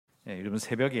여러분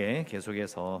새벽에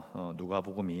계속해서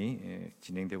누가복음이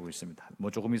진행되고 있습니다.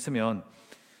 조금 있으면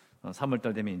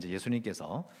 3월달 되면 이제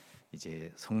예수님께서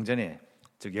이제 성전에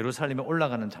즉 예루살렘에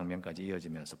올라가는 장면까지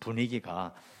이어지면서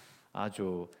분위기가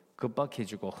아주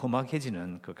급박해지고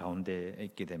험악해지는 그 가운데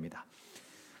있게 됩니다.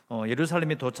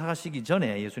 예루살렘에 도착하시기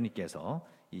전에 예수님께서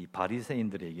이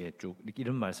바리새인들에게 쭉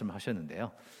이런 말씀을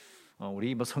하셨는데요.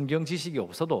 우리 성경 지식이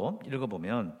없어도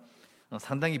읽어보면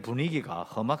상당히 분위기가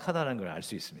험악하다는 걸 알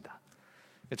수 있습니다.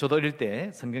 저도 어릴 때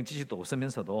성경 지식도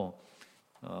없으면서도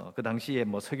그 당시에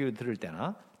설교를 들을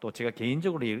때나 또 제가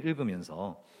개인적으로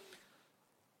읽으면서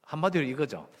한마디로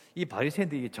이거죠. 이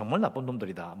바리새인들이 정말 나쁜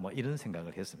놈들이다. 이런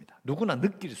생각을 했습니다. 누구나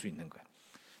느낄 수 있는 거예요.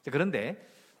 그런데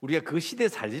우리가 그 시대에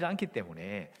살지 않기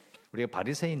때문에 우리가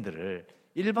바리새인들을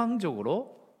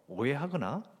일방적으로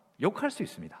오해하거나 욕할 수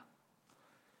있습니다.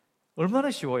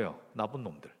 얼마나 쉬워요. 나쁜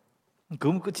놈들.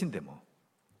 그러면 끝인데 뭐.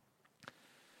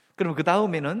 그럼 그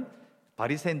다음에는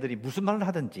바리새인들이 무슨 말을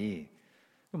하든지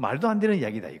말도 안 되는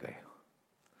이야기다 이거예요.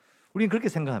 우리는 그렇게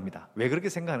생각합니다. 왜 그렇게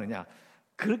생각하느냐?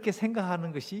 그렇게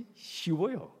생각하는 것이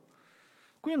쉬워요.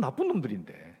 그냥 나쁜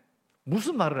놈들인데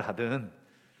무슨 말을 하든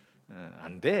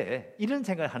안 돼. 이런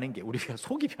생각을 하는 게 우리가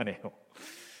속이 편해요.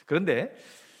 그런데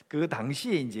그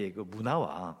당시에 이제 그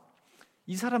문화와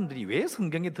이 사람들이 왜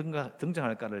성경에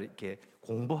등장할까를 이렇게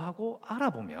공부하고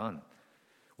알아보면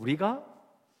우리가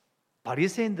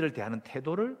바리새인들을 대하는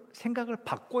태도를 생각을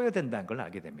바꿔야 된다는 걸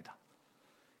알게 됩니다.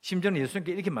 심지어는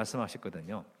예수님께 이렇게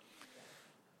말씀하셨거든요.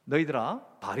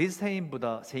 너희들아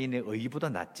바리새인보다 세인의 의보다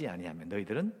낫지 아니하면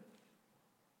너희들은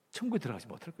천국에 들어가지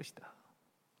못할 것이다.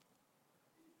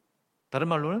 다른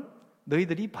말로는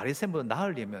너희들이 바리새인보다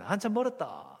나으려면 한참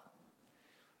멀었다.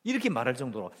 이렇게 말할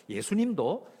정도로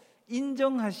예수님도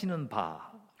인정하시는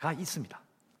바가 있습니다.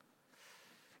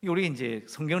 우리 이제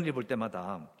성경을 읽을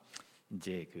때마다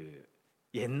이제 그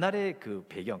옛날의 그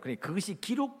배경, 그러니까 그것이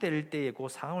기록될 때의 그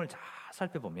상황을 잘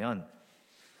살펴보면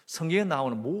성경에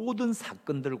나오는 모든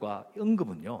사건들과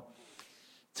언급은요,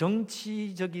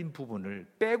 정치적인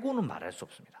부분을 빼고는 말할 수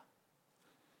없습니다.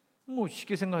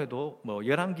 쉽게 생각해도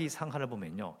열왕기상 하나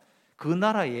보면요, 그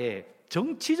나라의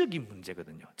정치적인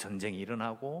문제거든요. 전쟁이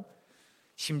일어나고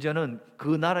심지어는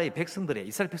그 나라의 백성들의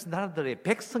이스라엘 나라들의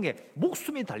백성의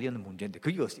목숨이 달려있는 문제인데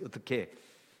그게 어떻게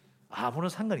아무런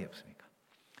상관이 없습니까?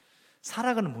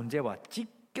 살아가는 문제와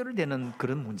직결되는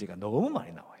그런 문제가 너무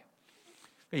많이 나와요.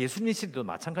 예수님 시대도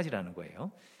마찬가지라는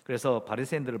거예요. 그래서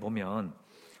바리새인들을 보면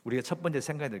우리가 첫 번째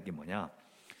생각해야 될 게 뭐냐?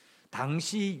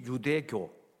 당시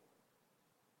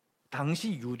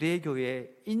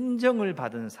유대교의 인정을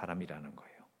받은 사람이라는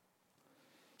거예요.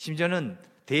 심지어는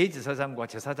대제사장과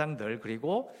제사장들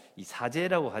그리고 이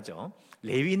사제라고 하죠.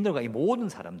 레위인들과 이 모든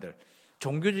사람들,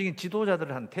 종교적인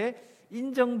지도자들한테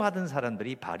인정받은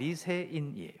사람들이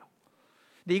바리새인이에요.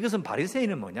 근데 이것은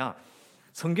바리새인은 뭐냐?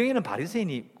 성경에는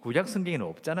바리새인이 구약 성경에는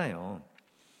없잖아요.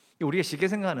 우리가 쉽게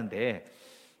생각하는데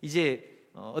이제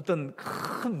어떤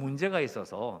큰 문제가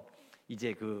있어서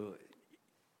이제 그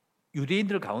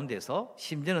유대인들 가운데서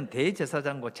심지어는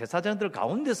대제사장과 제사장들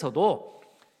가운데서도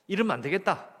이러면 안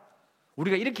되겠다.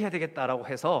 우리가 이렇게 해야 되겠다라고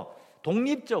해서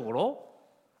독립적으로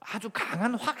아주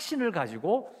강한 확신을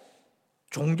가지고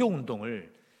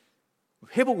종교운동을,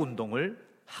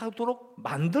 회복운동을 하도록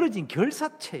만들어진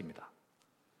결사체입니다.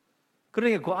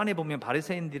 그러니까 그 안에 보면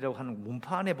바리새인들이라고 하는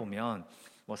문파 안에 보면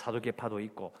사두개파도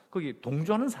있고 거기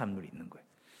동조하는 사람들이 있는 거예요.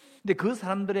 근데 그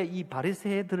사람들의 이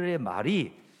바리새인들의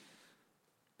말이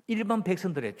일반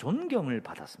백성들의 존경을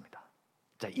받았습니다.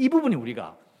 자, 이 부분이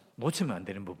우리가 놓치면 안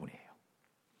되는 부분이에요.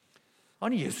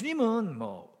 아니 예수님은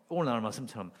오늘 나눌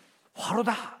말씀처럼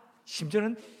화로다,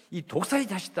 심지어는 이 독사의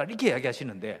자식다 이렇게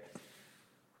이야기하시는데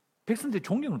백성들이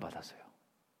존경을 받았어요.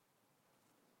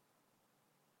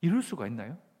 이럴 수가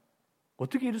있나요?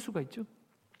 어떻게 이럴 수가 있죠?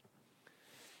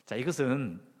 자,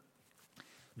 이것은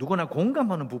누구나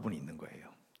공감하는 부분이 있는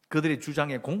거예요. 그들의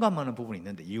주장에 공감하는 부분이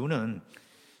있는데 이유는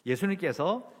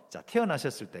예수님께서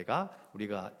태어나셨을 때가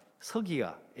우리가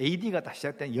서기가 AD가 다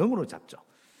시작된 0으로 잡죠.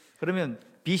 그러면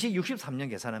BC 63년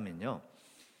계산하면요,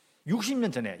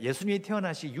 60년 전에 예수님이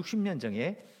태어나시 60년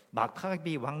전에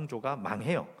마카비 왕조가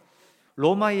망해요.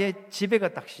 로마의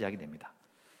지배가 딱 시작이 됩니다.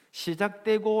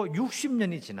 시작되고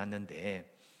 60년이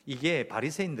지났는데 이게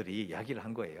바리새인들이 이야기를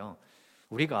한 거예요.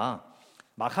 우리가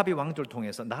마카비 왕조를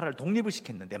통해서 나라를 독립을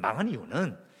시켰는데 망한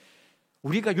이유는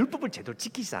우리가 율법을 제대로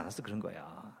지키지 않아서 그런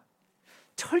거야.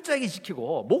 철저하게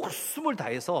지키고 목숨을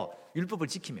다해서 율법을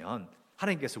지키면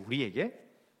하나님께서 우리에게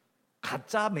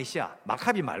가짜 메시아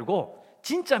마카비 말고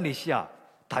진짜 메시아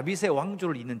다윗의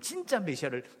왕조를 잇는 진짜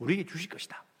메시아를 우리에게 주실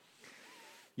것이다.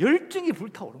 열정이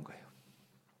불타오른 거예요.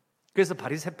 그래서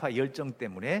바리새파 열정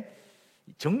때문에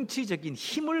정치적인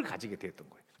힘을 가지게 되었던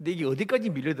거예요. 근데 이게 어디까지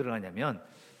밀려 들어가냐면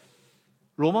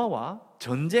로마와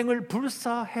전쟁을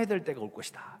불사해야 될 때가 올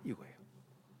것이다 이거예요.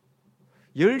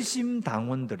 열심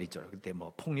당원들이죠. 그때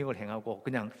뭐 폭력을 행하고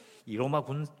그냥 이 로마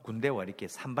군대와 이렇게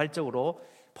산발적으로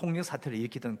폭력 사태를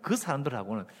일으키던 그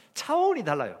사람들하고는 차원이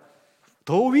달라요.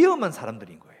 더 위험한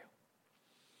사람들인 거예요.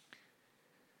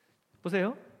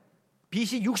 보세요.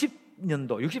 BC 60년도,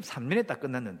 63년에 딱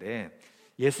끝났는데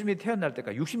예수님이 태어날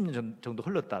때까지 60년 정도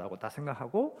흘렀다라고 다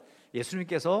생각하고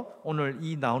예수님께서 오늘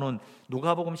이 나오는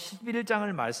누가복음 11장을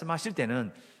말씀하실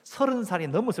때는 30살이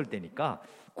넘었을 때니까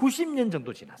 90년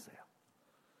정도 지났어요.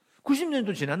 90년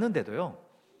정도 지났는데도요,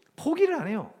 포기를 안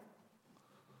해요.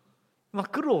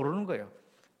 막 끌어오르는 거예요.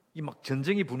 이 막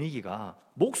전쟁의 분위기가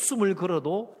목숨을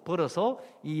걸어서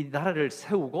이 나라를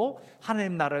세우고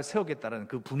하나님 나라를 세우겠다는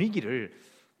그 분위기를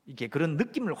이렇게 그런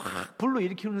느낌을 확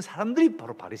불러일으키는 사람들이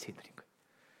바로 바리새인들인 거예요.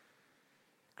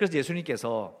 그래서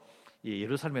예수님께서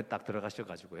예루살렘에 딱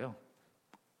들어가셔가지고요,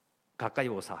 가까이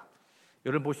오사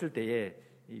여러분 보실 때에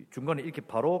중간에 이렇게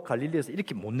바로 갈릴리에서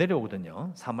이렇게 못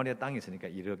내려오거든요. 사마리아 땅에 있으니까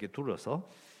이렇게 둘러서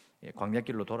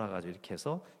광야길로 돌아가지고 이렇게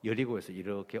해서 여리고에서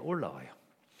이렇게 올라와요.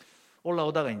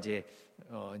 올라오다가 이제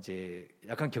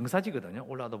약간 경사지거든요.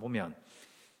 올라오다 보면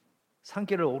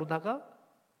산길을 오르다가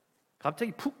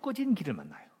갑자기 푹 꺼진 길을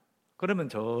만나요. 그러면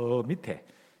저 밑에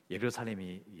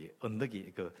예루살렘이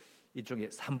언덕이 이쪽에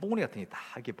산봉우리 같은 게 다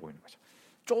이렇게 보이는 거죠.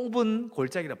 좁은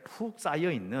골짜기가 푹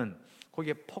쌓여 있는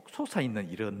거기에 폭 솟아 있는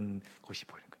이런 곳이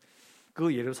보이는 거예요.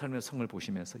 그 예루살렘 성을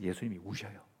보시면서 예수님이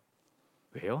우셔요.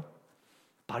 왜요?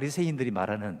 바리새인들이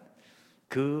말하는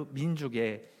그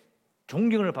민족의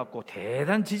존경을 받고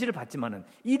대단한 지지를 받지만은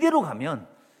이대로 가면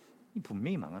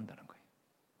분명히 망한다는 거예요.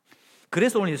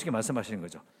 그래서 오늘 예수님이 말씀하시는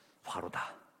거죠.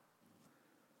 화로다.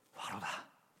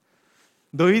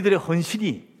 너희들의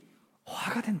헌신이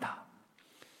화가 된다.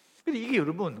 근데 이게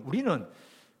여러분, 우리는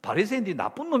바리새인들이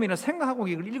나쁜 놈이라 생각하고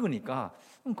이걸 읽으니까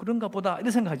그런가 보다 이런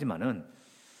생각하지만은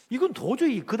이건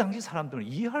도저히 그 당시 사람들은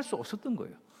이해할 수 없었던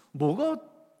거예요. 뭐가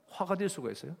화가 될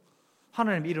수가 있어요?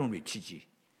 하나님의 이름을 외치지,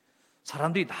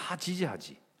 사람들이 다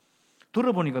지지하지,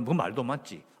 들어보니까 뭐 말도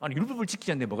맞지. 아니 율법을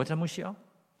지키지 않는데 뭐가 잘못이야?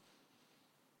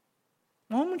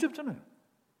 아무 문제 없잖아요.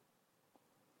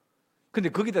 근데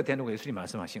거기다 대놓고 예수님이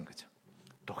말씀하시는 거죠.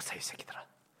 독사의 새끼들아,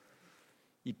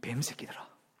 이 뱀 새끼들아,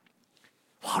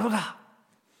 화로다.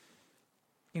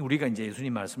 우리가 이제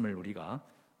예수님 말씀을 우리가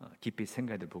깊이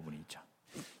생각해야 될 부분이 있죠.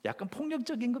 약간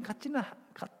폭력적인 것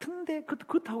같은데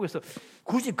그렇다고 해서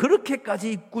굳이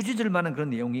그렇게까지 꾸짖을 만한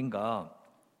그런 내용인가?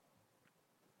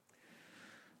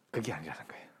 그게 아니라는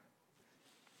거예요.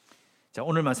 자,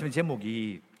 오늘 말씀의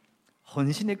제목이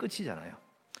헌신의 끝이잖아요.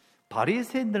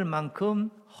 바리새인들만큼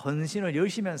헌신을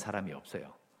열심히 한 사람이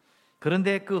없어요.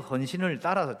 그런데 그 헌신을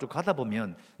따라서 쭉 가다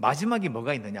보면 마지막에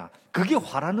뭐가 있느냐? 그게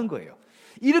화라는 거예요.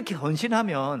 이렇게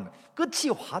헌신하면 끝이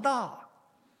화다.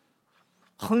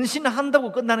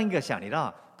 헌신한다고 끝나는 것이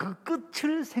아니라 그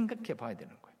끝을 생각해 봐야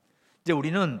되는 거예요. 이제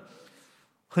우리는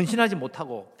헌신하지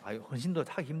못하고 헌신도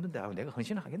하기 힘든데 내가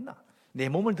헌신하겠나? 내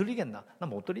몸을 드리겠나? 나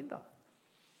못 드린다.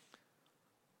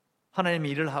 하나님이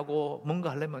일을 하고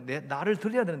뭔가 하려면 나를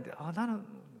드려야 되는데 나는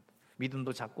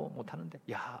믿음도 작고 못하는데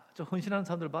저 헌신하는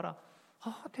사람들 봐라.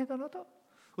 대단하다.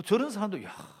 저런 사람도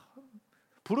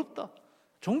부럽다.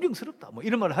 존경스럽다. 뭐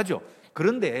이런 말을 하죠.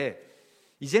 그런데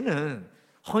이제는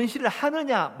헌신을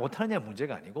하느냐 못하느냐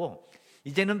문제가 아니고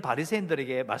이제는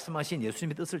바리새인들에게 말씀하신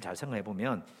예수님의 뜻을 잘 생각해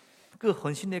보면 그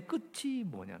헌신의 끝이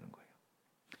뭐냐는 거예요.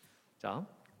 자,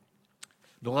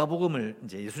 누가복음을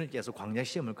이제 예수님께서 광야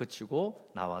시험을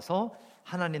거치고 나와서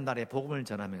하나님 나라의 복음을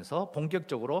전하면서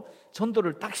본격적으로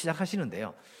전도를 딱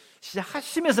시작하시는데요.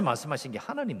 시작하시면서 말씀하신 게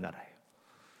하나님 나라예요.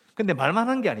 근데 말만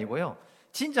한 게 아니고요.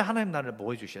 진짜 하나님 나라를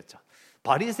보여주셨죠.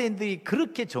 바리새인들이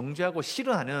그렇게 정죄하고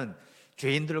싫어하는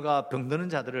죄인들과 병드는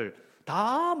자들을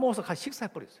다 모아서 같이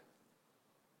식사해버렸어요.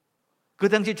 그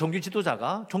당시 종교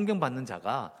지도자가, 존경받는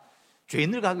자가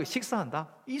죄인들과 함께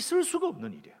식사한다? 있을 수가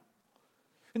없는 일이에요.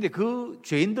 근데 그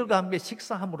죄인들과 함께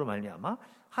식사함으로 말미암아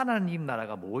하나님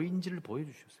나라가 뭐인지를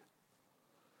보여주셨어요.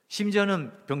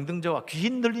 심지어는 병든자와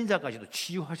귀신 들린 자까지도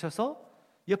치유하셔서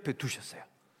옆에 두셨어요.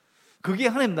 그게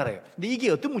하나님 나라예요. 근데 이게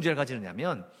어떤 문제를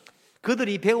가지느냐면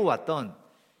그들이 배워왔던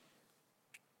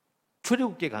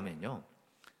출애굽기에 가면요,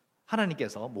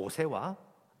 하나님께서 모세와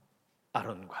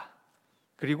아론과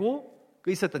그리고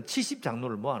그 있었던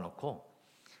 70장로를 모아놓고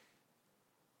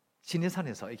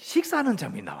시내산에서 식사하는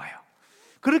장면이 나와요.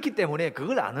 그렇기 때문에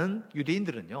그걸 아는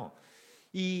유대인들은요,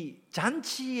 이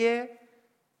잔치에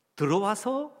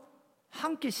들어와서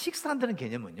함께 식사한다는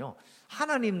개념은요,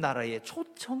 하나님 나라에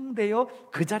초청되어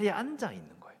그 자리에 앉아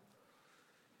있는 거예요.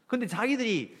 그런데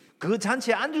자기들이 그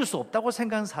잔치에 앉을 수 없다고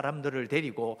생각한 사람들을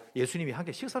데리고 예수님이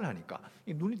함께 식사를 하니까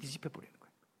눈이 뒤집혀 버리는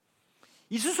거예요.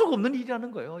 있을 수가 없는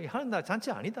일이라는 거예요. 하나님 나라 잔치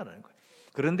아니다라는 거예요.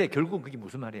 그런데 결국 그게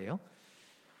무슨 말이에요?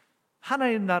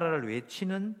 하나님 나라를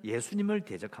외치는 예수님을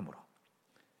대적함으로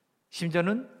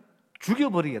심지어는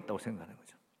죽여버리겠다고 생각하는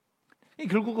거죠.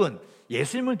 결국은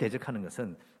예수님을 대적하는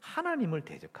것은 하나님을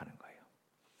대적하는 거예요.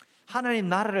 하나님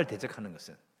나라를 대적하는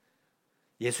것은,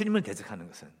 예수님을 대적하는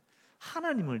것은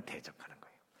하나님을 대적하는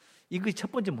거예요. 이것이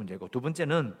첫 번째 문제고, 두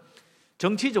번째는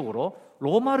정치적으로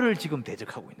로마를 지금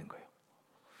대적하고 있는 거예요.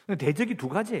 대적이 두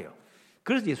가지예요.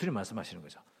 그래서 예수님 말씀하시는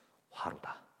거죠.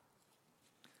 화로다.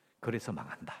 그래서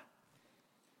망한다.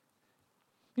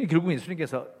 결국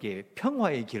예수님께서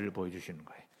평화의 길을 보여주시는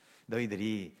거예요.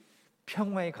 너희들이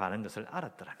평화에 가는 것을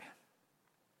알았더라면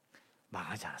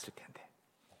망하지 않았을 텐데.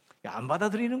 안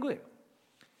받아들이는 거예요.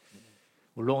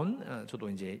 물론 저도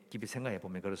이제 깊이 생각해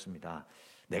보면 그렇습니다.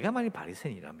 내가 만약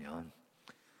바리새인이라면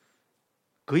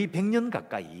거의 100년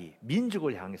가까이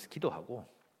민족을 향해서 기도하고,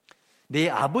 내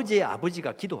아버지의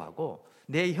아버지가 기도하고,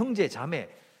 내 형제 자매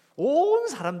온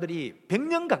사람들이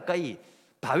 100년 가까이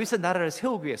다윗의 나라를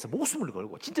세우기 위해서 목숨을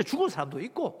걸고 진짜 죽은 사람도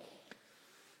있고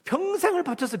평생을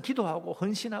바쳐서 기도하고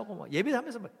헌신하고 막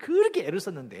예배하면서 막 그렇게 애를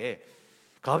썼는데,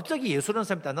 갑자기 예수라는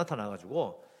사람이 딱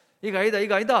나타나가지고 이거 아니다,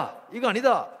 이거 아니다, 이거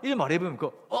아니다 이렇게 말해보면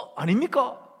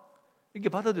아닙니까? 이렇게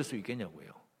받아들일 수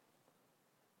있겠냐고요.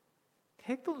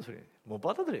 택도 없는 소리예요. 못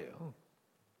받아들여요.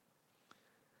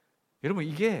 여러분,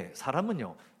 이게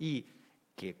사람은요,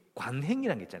 이게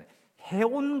관행이라는 게 있잖아요.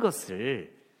 해온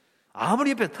것을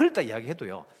아무리 옆에 틀렸다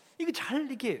이야기해도요, 이게 잘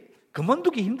이렇게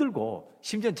그만두기 힘들고,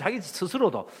 심지어 자기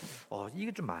스스로도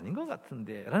이게 좀 아닌 것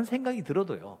같은데 라는 생각이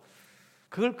들어도요,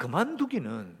 그걸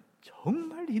그만두기는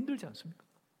정말 힘들지 않습니까?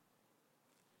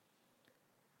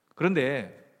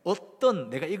 그런데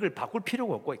내가 이걸 바꿀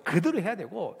필요가 없고 그대로 해야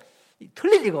되고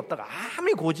틀릴 리가 없다가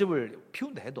아무리 고집을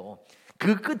피운다 해도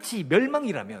그 끝이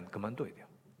멸망이라면 그만둬야 돼요.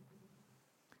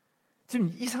 지금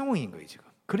이 상황인 거예요, 지금.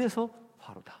 그래서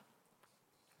화로다.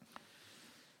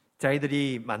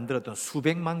 자기들이 만들었던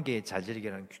수백만 개의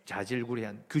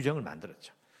자질구레한 규정을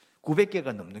만들었죠.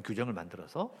 900개가 넘는 규정을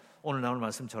만들어서 오늘 나오는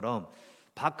말씀처럼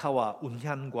박하와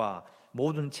운향과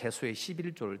모든 채소의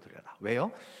 11조를 드려라.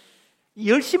 왜요?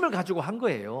 열심을 가지고 한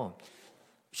거예요.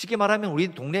 쉽게 말하면 우리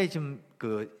동네에 지금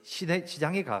그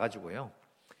시장에 가가지고요,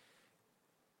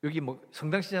 여기 뭐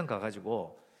성당시장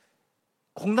가가지고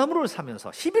콩나물을 사면서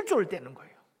 11조를 떼는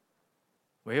거예요.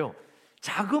 왜요?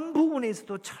 작은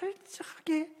부분에서도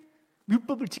철저하게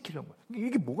율법을 지키려는 거예요.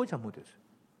 이게 뭐가 잘못됐어요?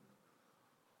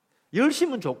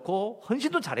 열심은 좋고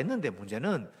헌신도 잘했는데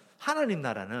문제는 하나님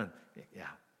나라는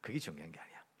그게 중요한 게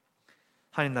아니야.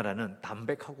 하나님 나라는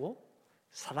담백하고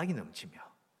사랑이 넘치며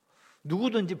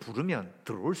누구든지 부르면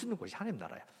들어올 수 있는 곳이 하나님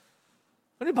나라야.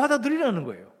 근데 받아들이라는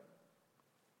거예요.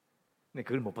 근데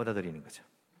그걸 못 받아들이는 거죠.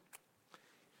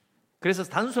 그래서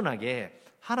단순하게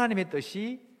하나님의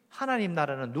뜻이, 하나님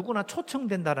나라는 누구나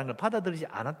초청된다는 걸 받아들이지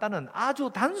않았다는 아주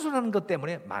단순한 것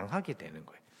때문에 망하게 되는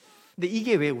거예요. 근데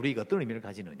이게 왜 우리가 어떤 의미를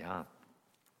가지느냐?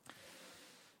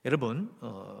 여러분,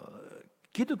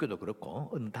 기독교도 그렇고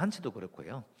어느 단체도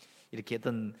그렇고요, 이렇게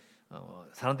어떤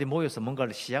사람들이 모여서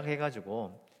뭔가를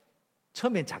시작해가지고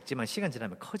처음엔 작지만 시간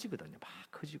지나면 커지거든요. 막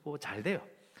커지고 잘 돼요.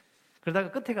 그러다가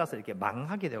끝에 가서 이렇게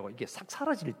망하게 되고 이게 싹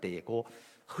사라질 때의 그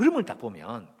흐름을 딱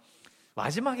보면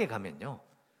마지막에 가면요,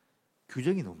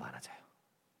 규정이 너무 많아져요.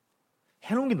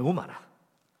 해놓은 게 너무 많아.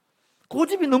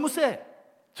 고집이 너무 세.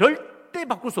 절대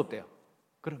바꿀 수 없대요.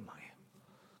 그럼 망해요.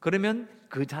 그러면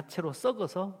그 자체로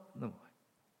썩어서 넘어가요.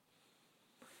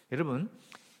 여러분,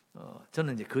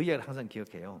 저는 이제 그 이야기를 항상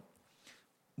기억해요.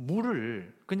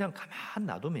 물을 그냥 가만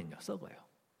놔두면요, 썩어요.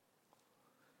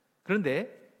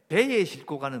 그런데 배에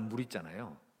싣고 가는 물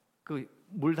있잖아요. 그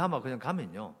물 담아 그냥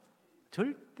가면요,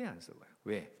 절대 안 썩어요.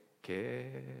 왜?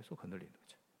 계속 흔들리는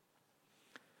거죠.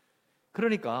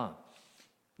 그러니까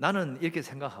나는 이렇게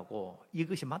생각하고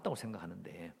이것이 맞다고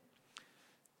생각하는데,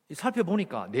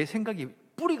 살펴보니까 내 생각이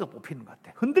뿌리가 뽑히는 것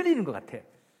같아. 흔들리는 것 같아.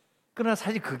 그러나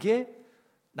사실 그게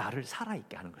나를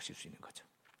살아있게 하는 것일 수 있는 거죠.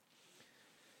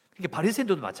 그러니까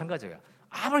바리새인들도 마찬가지예요.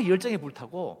 아무리 열정에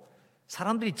불타고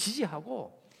사람들이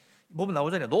지지하고 보면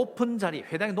나오잖아요. 높은 자리,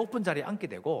 회당의 높은 자리에 앉게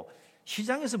되고,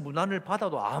 시장에서 문안을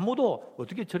받아도 아무도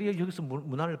어떻게 저리가 여기서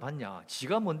문안을 받냐,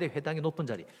 지가 뭔데 회당의 높은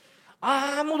자리,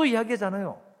 아무도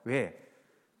이야기하잖아요. 왜?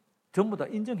 전부 다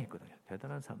인정했거든요.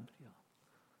 대단한 사람들이야.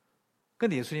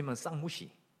 그런데 예수님은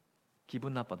쌍무시.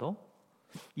 기분 나빠도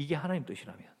이게 하나님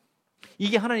뜻이라면,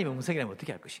 이게 하나님의 음성이라면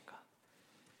어떻게 할 것인가?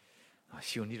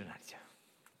 쉬운 일은 아니죠.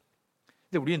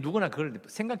 근데 우리는 누구나 그걸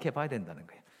생각해 봐야 된다는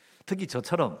거예요. 특히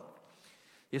저처럼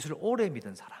예수를 오래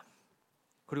믿은 사람,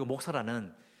 그리고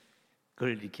목사라는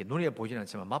이렇게 눈에 보지는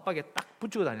않지만 맞박에 딱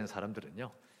붙이고 다니는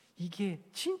사람들은요, 이게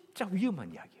진짜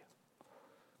위험한 이야기예요.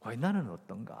 과연 나는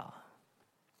어떤가?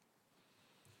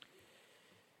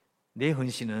 내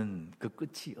헌신은 그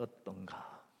끝이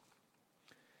어떤가?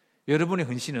 여러분의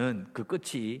헌신은 그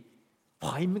끝이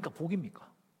화입니까?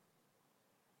 복입니까?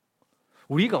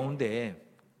 우리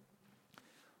가운데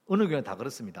어느 교회는 다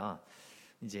그렇습니다.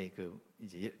 이제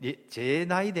제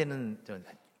나이 되는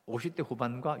 50대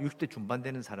후반과 60대 중반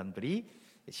되는 사람들이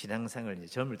신앙생활을 이제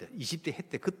젊을 때 20대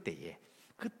했대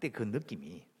그때 그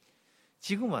느낌이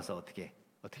지금 와서 어떻게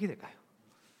될까요?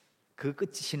 그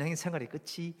끝이 신앙생활의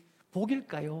끝이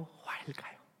복일까요?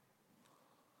 화일까요?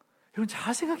 여러분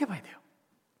잘 생각해 봐야 돼요.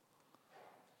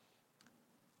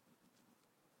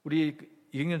 우리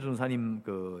이경련 전사님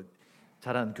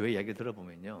자란 교회 이야기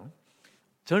들어보면요,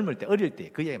 젊을 때 어릴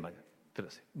때 그 이야기만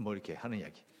들었어요. 뭐 이렇게 하는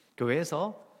이야기.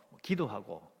 교회에서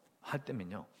기도하고 할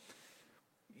때면요,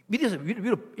 밑에서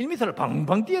위로 1m를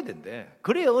방방 뛰어야 된대.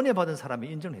 그래야 은혜 받은 사람이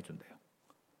인정해 준대요.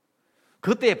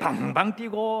 그때 방방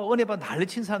뛰고 은혜 받은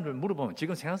난리친 사람들 물어보면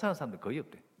지금 생각하는 사람들 거의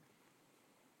없대.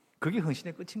 그게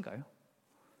헌신의 끝인가요?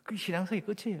 그게 신앙생활의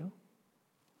끝이에요.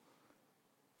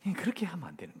 그렇게 하면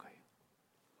안 되는 거예요.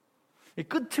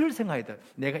 끝을 생각해야 돼.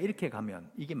 내가 이렇게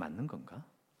가면 이게 맞는 건가?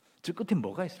 저 끝에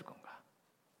뭐가 있을 건가?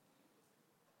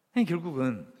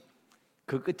 결국은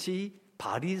그 끝이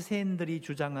바리새인들이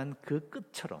주장한 그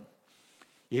끝처럼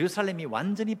예루살렘이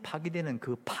완전히 파괴되는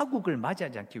그 파국을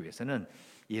맞이하지 않기 위해서는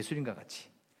예수님과 같이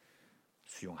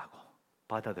수용하고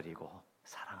받아들이고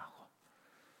사랑하고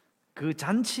그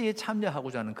잔치에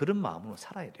참여하고자 하는 그런 마음으로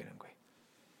살아야 되는 거예요.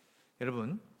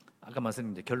 여러분, 아까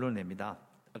말씀드린 이제 결론을 냅니다.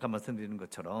 아까 말씀드린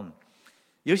것처럼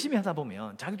열심히 하다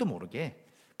보면 자기도 모르게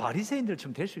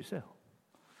바리새인들처럼 될 수 있어요.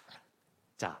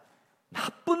 자,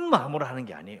 나쁜 마음으로 하는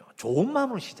게 아니에요. 좋은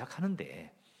마음으로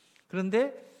시작하는데,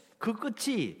 그런데 그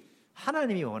끝이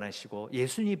하나님이 원하시고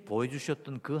예수님이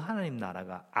보여주셨던 그 하나님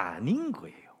나라가 아닌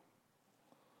거예요.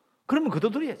 그러면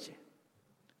거둬들여야지.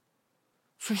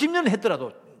 수십 년을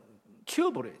했더라도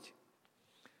치워버려야지.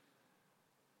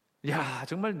 야,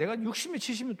 정말 내가 60년,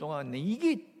 70년 동안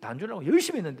이게 단절하고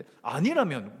열심히 했는데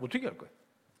아니라면 어떻게 할 거예요?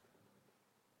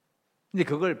 근데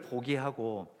그걸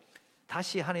포기하고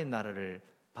다시 하나님 나라를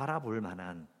바라볼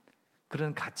만한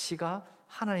그런 가치가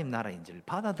하나님 나라인지를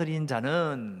받아들인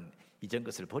자는 이전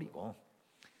것을 버리고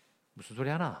무슨 소리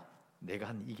하나? 내가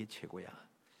한 이게 최고야.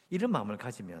 이런 마음을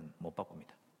가지면 못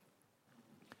바꿉니다.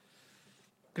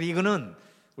 그리고 이거는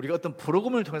우리가 어떤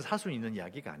프로그램을 통해서 할 수 있는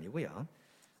이야기가 아니고요.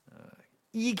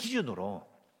 이 기준으로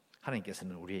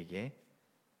하나님께서는 우리에게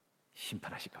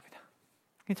심판하실 겁니다.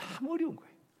 그게 참 어려운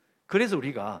거예요. 그래서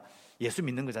우리가 예수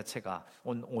믿는 것 자체가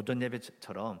오전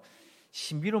예배처럼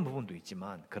신비로운 부분도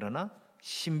있지만, 그러나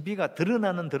신비가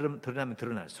드러나면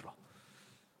드러날수록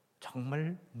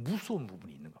정말 무서운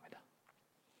부분이 있는 겁니다.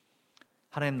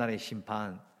 하나님 나라의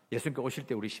심판, 예수님께 오실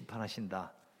때 우리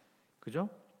심판하신다, 그죠?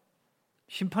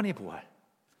 심판의 부활,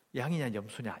 양이냐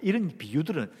염소냐, 이런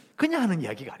비유들은 그냥 하는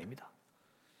이야기가 아닙니다.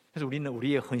 그래서 우리는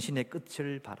우리의 헌신의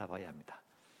끝을 바라봐야 합니다.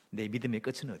 내 믿음의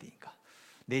끝은 어디인가?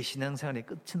 내 신앙생활의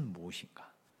끝은 무엇인가?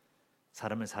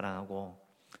 사람을 사랑하고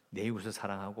내 이웃을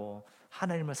사랑하고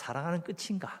하나님을 사랑하는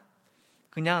끝인가?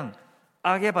 그냥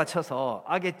악에 받쳐서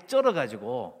악에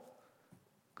쩔어가지고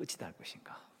끝이 날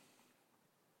것인가?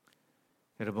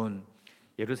 여러분,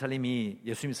 예루살렘이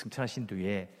예수님이 승천하신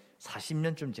뒤에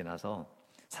 40년쯤 지나서,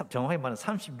 정확히 말하면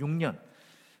 36년,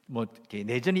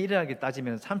 내전이 일어나게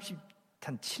따지면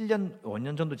 37년,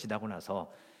 5년 정도 지나고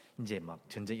나서 이제 막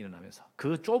전쟁이 일어나면서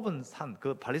그 좁은 산,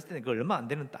 그 팔레스타인의 그 얼마 안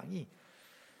되는 땅이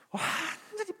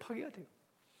완전히 파괴가 돼요.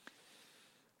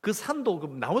 그 산도 그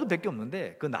나무도 몇 개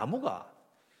없는데 그 나무가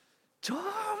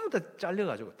전부 다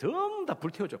잘려가지고 전부 다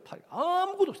불태워져 파괴.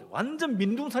 아무것도 없어요. 완전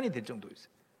민둥산이 될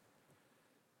정도였어요.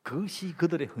 그것이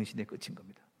그들의 헌신의 끝인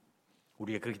겁니다.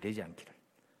 우리가 그렇게 되지 않기를.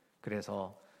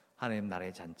 그래서 하나님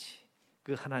나라의 잔치,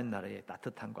 그 하나님 나라의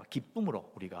따뜻함과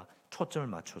기쁨으로 우리가 초점을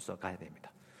맞춰서 가야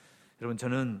됩니다. 여러분,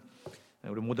 저는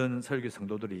우리 모든 설교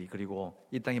성도들이, 그리고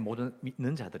이 땅의 모든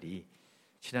믿는 자들이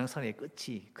신앙생활의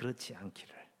끝이 그렇지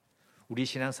않기를, 우리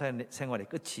신앙생활의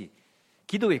끝이,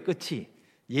 기도의 끝이,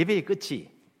 예배의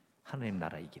끝이 하나님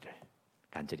나라이기를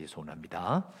간절히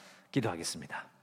소원합니다. 기도하겠습니다.